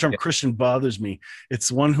 So even the term Christian bothers me. It's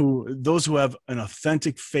those who have an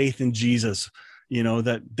authentic faith in Jesus,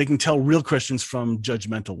 that they can tell real Christians from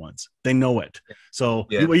judgmental ones. They know it. So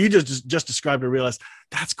what you just described, I realized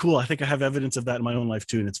that's cool. I think I have evidence of that in my own life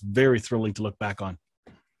too. And it's very thrilling to look back on.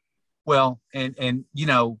 Well, and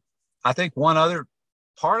I think one other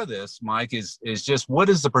part of this, Mike, is just, what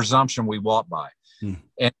is the presumption we walk by?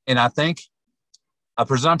 And I think a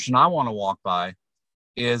presumption I want to walk by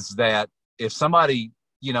is that if somebody,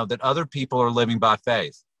 that other people are living by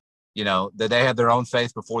faith, that they have their own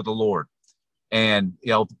faith before the Lord. And,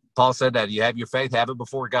 Paul said that you have your faith, have it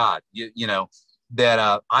before God,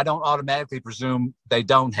 that I don't automatically presume they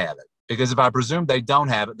don't have it, because if I presume they don't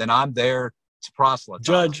have it, then I'm there to proselytize.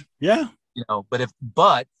 Judge. Yeah. But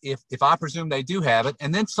if I presume they do have it,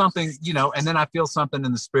 and then something, and then I feel something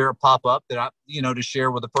in the spirit pop up that I, to share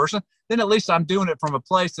with a person, then at least I'm doing it from a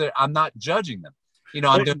place that I'm not judging them.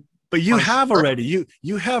 I'm doing. But you have already,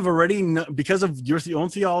 you have already, because of your own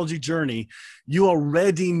theology journey, you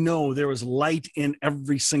already know there is light in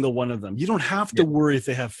every single one of them. You don't have to worry if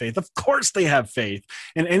they have faith. Of course they have faith.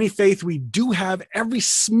 And any faith we do have, every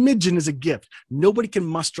smidgen is a gift. Nobody can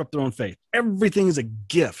muster up their own faith. Everything is a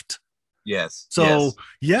gift. Yes. So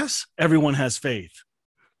yes, everyone has faith.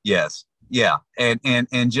 Yes. Yeah.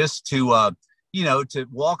 And just to, to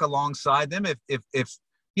walk alongside them if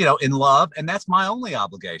in love. And that's my only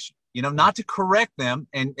obligation. Not to correct them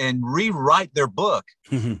and rewrite their book.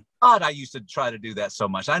 God, I used to try to do that so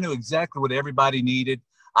much. I knew exactly what everybody needed.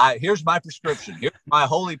 Here's my prescription. Here's my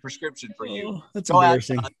holy prescription for you. Oh, that's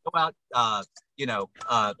embarrassing.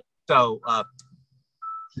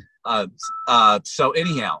 So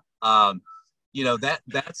anyhow,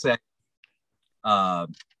 that's it. Are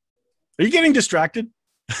you getting distracted?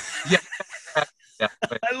 Yeah.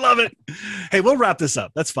 I love it. Hey, we'll wrap this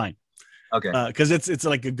up. That's fine. Okay. Because it's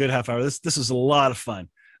like a good half hour. This was a lot of fun.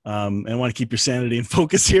 And I want to keep your sanity and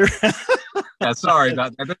focus here. Yeah, sorry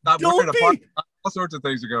about that. All sorts of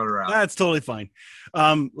things are going around. That's totally fine.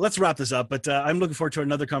 Let's wrap this up. But I'm looking forward to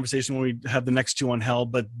another conversation when we have the next two on hell.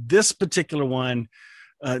 But this particular one,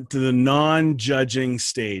 to the non-judging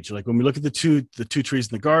stage, like when we look at the two trees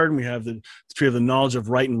in the garden, we have the tree of the knowledge of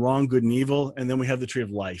right and wrong, good and evil, and then we have the tree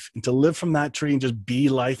of life. And to live from that tree and just be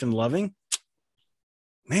life and loving,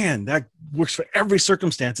 man, that works for every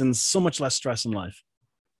circumstance and so much less stress in life.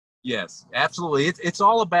 Yes, absolutely. It's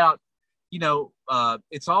all about,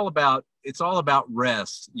 it's all about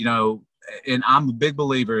rest, and I'm a big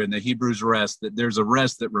believer in the Hebrews rest, that there's a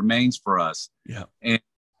rest that remains for us. Yeah. And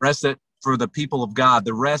rest that for the people of God,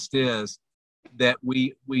 the rest is that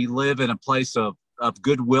we live in a place of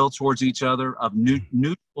goodwill towards each other, of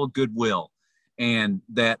neutral goodwill, and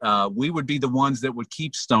that we would be the ones that would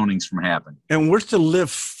keep stonings from happening. And we're to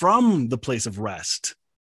live from the place of rest.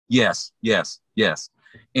 Yes.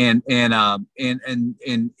 And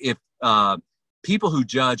if people who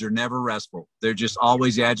judge are never restful, they're just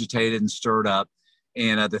always agitated and stirred up.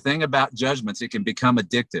 And the thing about judgments, it can become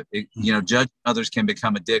addictive. Judging others can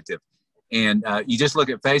become addictive. And you just look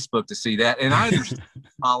at Facebook to see that. And I understand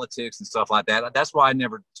politics and stuff like that. That's why I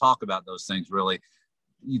never talk about those things really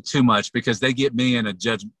too much, because they get me in a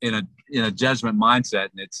judgment mindset,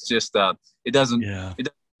 and it's just it doesn't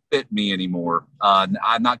fit me anymore. I'm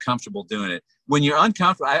not comfortable doing it. When you're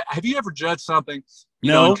uncomfortable, have you ever judged something?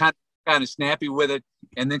 No. And kind of snappy with it,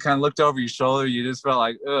 and then kind of looked over your shoulder. You just felt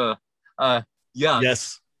like, yuck.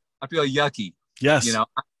 Yes. I feel yucky. Yes.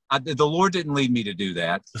 The Lord didn't lead me to do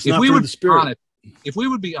that. If we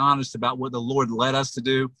would be honest, about what the Lord led us to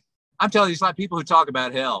do, I'm telling you, it's like people who talk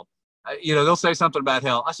about hell. They'll say something about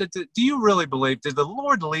hell. I said, do you really believe? Did the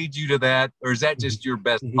Lord lead you to that, or is that just your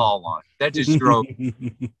best call on it? That just your own.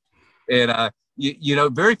 And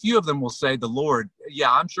very few of them will say the Lord.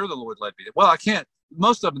 Yeah, I'm sure the Lord led me. Well, I can't.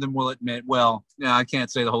 Most of them will admit, well, I can't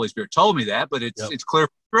say the Holy Spirit told me that, but it's clear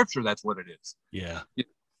from Scripture that's what it is. Yeah.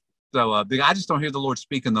 So I just don't hear the Lord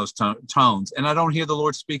speak in those tones, and I don't hear the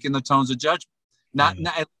Lord speak in the tones of judgment. Not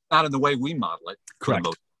in the way we model it. Correct.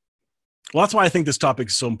 Well, that's why I think this topic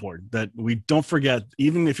is so important, that we don't forget,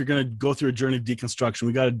 even if you're going to go through a journey of deconstruction,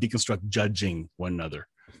 we got to deconstruct judging one another.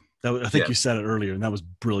 I think you said it earlier, and that was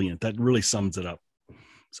brilliant. That really sums it up.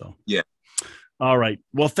 So, yeah. All right.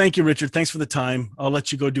 Well, thank you, Richard. Thanks for the time. I'll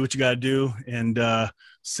let you go do what you got to do, and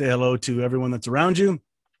say hello to everyone that's around you.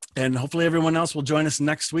 And hopefully everyone else will join us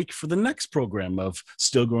next week for the next program of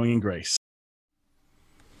Still Growing in Grace.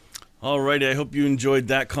 All right. I hope you enjoyed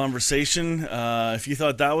that conversation. If you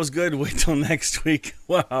thought that was good, wait till next week.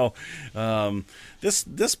 Wow.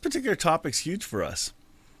 This particular topic's huge for us.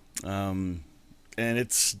 And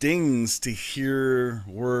it stings to hear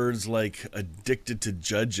words like addicted to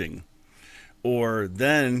judging. Or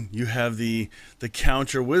then you have the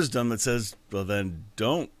counter wisdom that says, well, then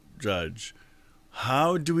don't judge.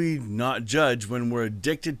 How do we not judge when we're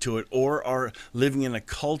addicted to it or are living in a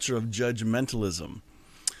culture of judgmentalism?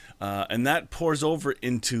 And that pours over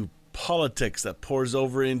into politics, that pours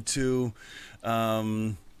over into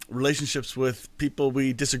relationships with people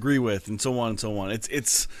we disagree with, and so on and so on.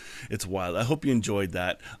 It's wild. I hope you enjoyed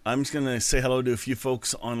that. I'm just going to say hello to a few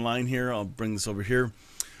folks online here. I'll bring this over here.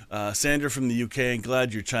 Sandra from the UK,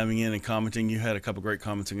 glad you're chiming in and commenting. You had a couple great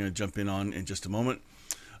comments I'm going to jump in on in just a moment.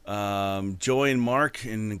 Joy and Mark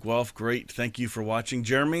in Guelph, great. Thank you for watching.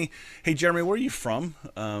 Jeremy, hey Jeremy, where are you from?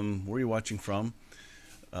 Where are you watching from?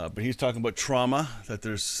 But he's talking about trauma, that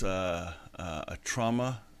there's a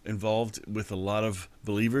trauma involved with a lot of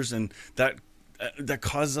believers, and that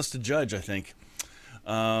causes us to judge, I think.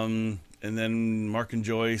 And then Mark and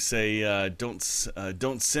Joy say, don't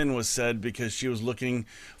sin was said because she was looking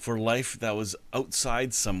for life that was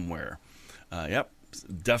outside somewhere. Yep.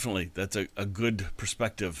 Definitely, that's a good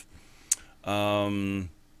perspective. Jeremy,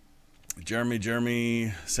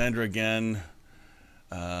 Sandra again.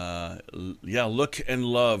 Look and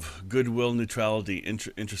love, goodwill, neutrality.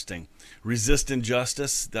 Interesting. Resist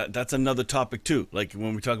injustice. That's another topic too. Like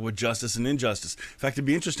when we talk about justice and injustice. In fact, it'd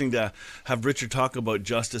be interesting to have Richard talk about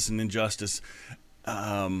justice and injustice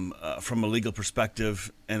from a legal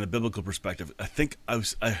perspective and a biblical perspective. I think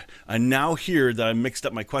I now hear that I mixed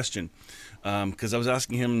up my question. Because I was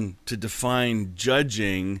asking him to define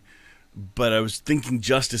judging, but I was thinking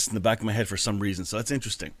justice in the back of my head for some reason. So that's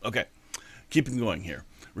interesting. Okay, keeping going here.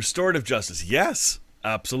 Restorative justice. Yes,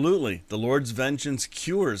 absolutely. The Lord's vengeance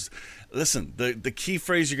cures. Listen, the key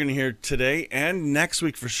phrase you're going to hear today and next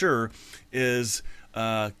week for sure is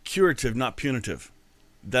curative, not punitive.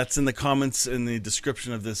 That's in the comments in the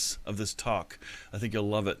description of this talk. I think you'll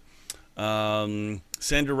love it.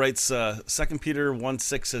 Sandra writes, 2 Peter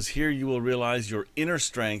 1:6 says, here you will realize your inner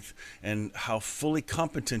strength and how fully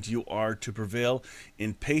competent you are to prevail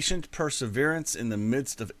in patient perseverance in the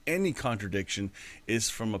midst of any contradiction is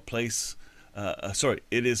from a place,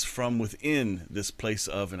 it is from within this place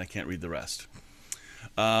of, and I can't read the rest.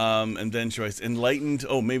 And then she writes, enlightened,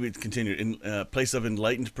 maybe it continued, in place of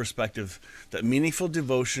enlightened perspective, that meaningful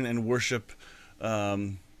devotion and worship,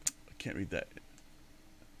 I can't read that.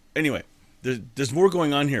 anyway, there's more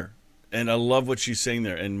going on here. And I love what she's saying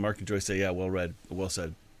there. And Mark and Joyce say, yeah, well read, well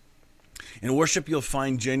said. In worship, you'll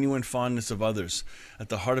find genuine fondness of others. At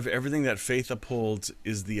the heart of everything that faith upholds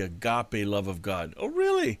is the agape love of God. Oh,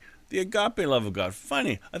 really? The agape love of God.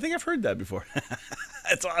 Funny. I think I've heard that before.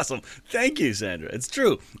 That's awesome. Thank you, Sandra. It's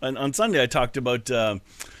true. On Sunday, I talked about don't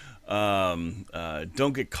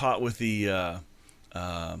get caught with the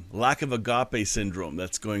lack of agape syndrome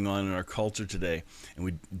that's going on in our culture today.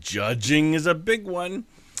 And judging is a big one.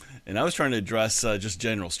 And I was trying to address just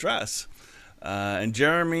general stress. And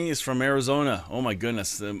Jeremy is from Arizona. Oh, my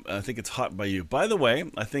goodness. I think it's hot by you. By the way,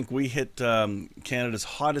 I think we hit Canada's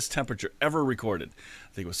hottest temperature ever recorded.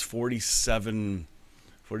 I think it was 47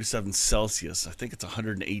 Celsius. I think it's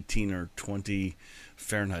 118 or 20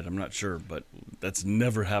 Fahrenheit. I'm not sure, but that's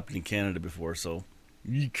never happened in Canada before. So,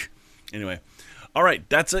 eek. Anyway. All right,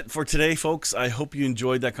 that's it for today, folks. I hope you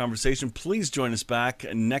enjoyed that conversation. Please join us back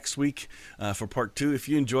next week for part 2. If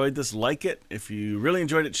you enjoyed this, like it. If you really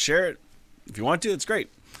enjoyed it, share it. If you want to, it's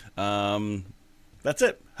great. That's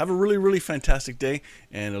it. Have a really, really fantastic day,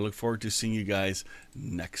 and I look forward to seeing you guys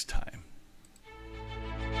next time.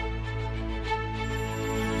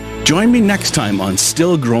 Join me next time on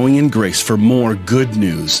Still Growing in Grace for more good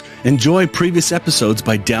news. Enjoy previous episodes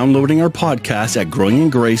by downloading our podcast at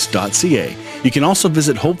growingingrace.ca. You can also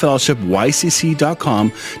visit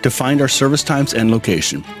hopefellowshipycc.com to find our service times and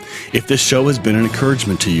location. If this show has been an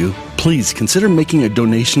encouragement to you, please consider making a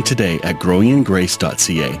donation today at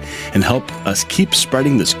growingingrace.ca and help us keep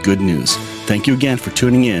spreading this good news. Thank you again for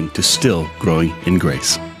tuning in to Still Growing in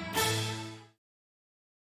Grace.